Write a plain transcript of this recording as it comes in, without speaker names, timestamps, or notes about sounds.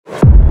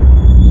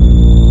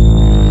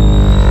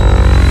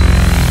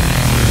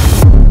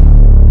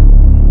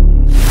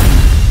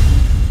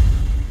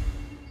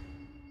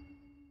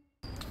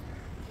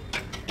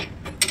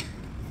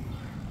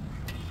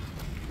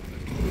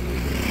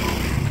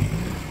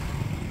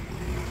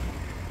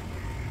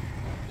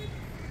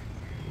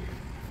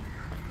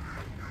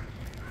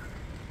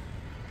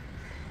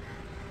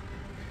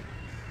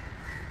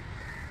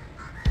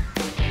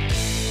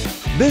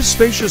This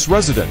spacious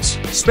residence,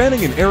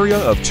 spanning an area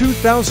of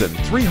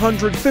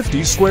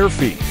 2,350 square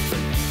feet,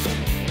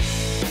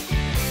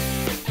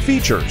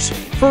 features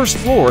first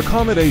floor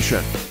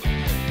accommodation,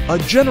 a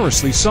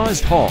generously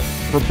sized hall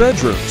for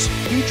bedrooms,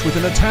 each with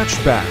an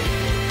attached bath,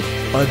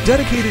 a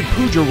dedicated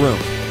Pooja room.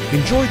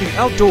 Enjoy the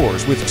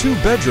outdoors with 2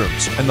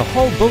 bedrooms and the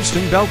hall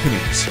boasting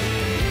balconies.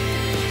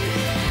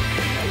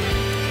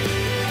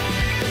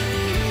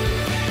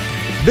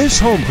 This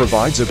home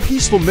provides a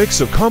peaceful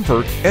mix of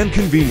comfort and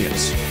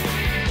convenience.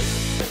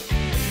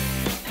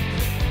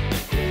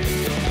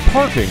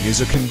 Parking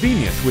is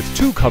convenient with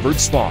 2 covered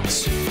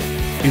spots.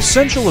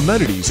 Essential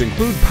amenities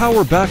include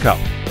power backup,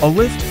 a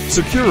lift,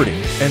 security,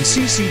 and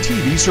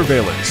CCTV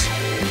surveillance.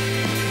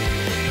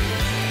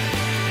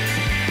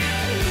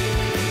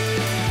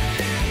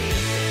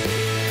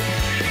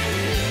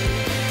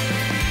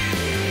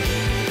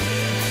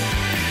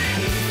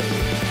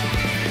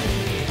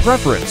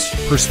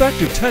 Preference: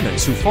 prospective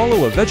tenants who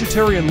follow a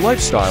vegetarian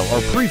lifestyle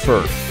are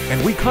preferred,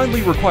 and we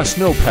kindly request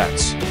no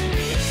pets.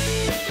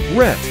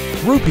 Rent: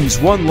 rupees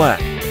 1 lakh.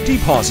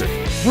 Deposit: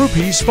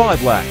 rupees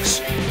 5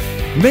 lakhs.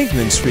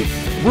 Maintenance fee: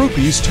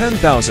 rupees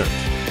 10,000.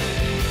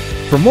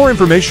 For more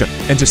information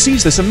and to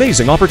seize this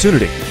amazing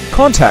opportunity,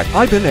 contact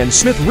Ivan and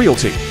Smith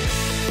Realty.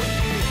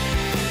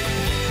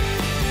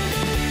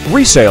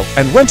 Resale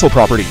and rental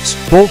properties,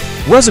 both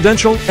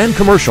residential and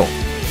commercial.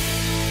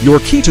 Your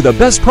key to the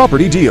best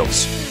property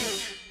deals.